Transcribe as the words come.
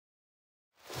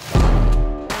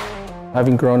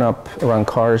Having grown up around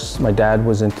cars, my dad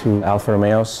was into Alfa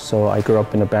Romeos, so I grew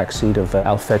up in the backseat of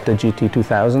Alfetta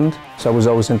GT2000. So I was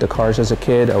always into cars as a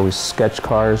kid. I always sketched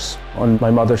cars. On my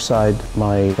mother's side,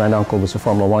 my granduncle was a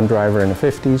Formula One driver in the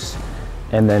 50s,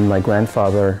 and then my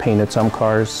grandfather painted some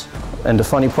cars. And the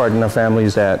funny part in our family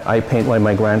is that I paint like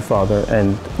my grandfather,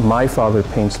 and my father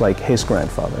paints like his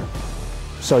grandfather.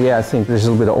 So yeah, I think there's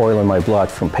a little bit of oil in my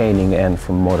blood from painting and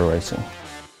from motor racing.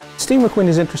 Steve McQueen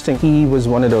is interesting. He was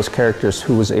one of those characters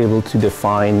who was able to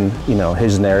define,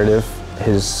 his narrative,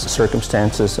 his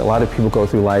circumstances. A lot of people go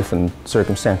through life and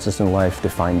circumstances in life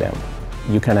define them.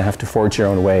 You kind of have to forge your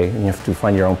own way, and you have to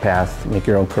find your own path, make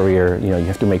your own career, you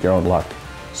have to make your own luck.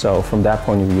 So from that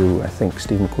point of view, I think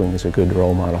Steve McQueen is a good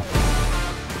role model.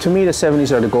 To me, the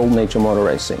 70s are the golden age of motor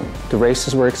racing. The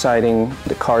races were exciting,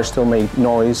 the cars still made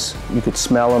noise, you could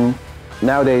smell them.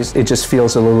 Nowadays, it just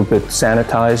feels a little bit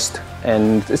sanitized,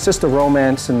 and it's just the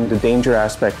romance and the danger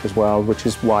aspect as well, which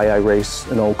is why I race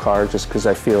an old car, just because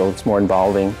I feel it's more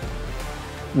involving.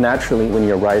 Naturally, when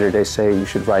you're a writer, they say you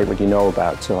should write what you know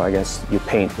about, so I guess you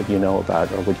paint what you know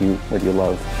about or what you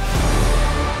love.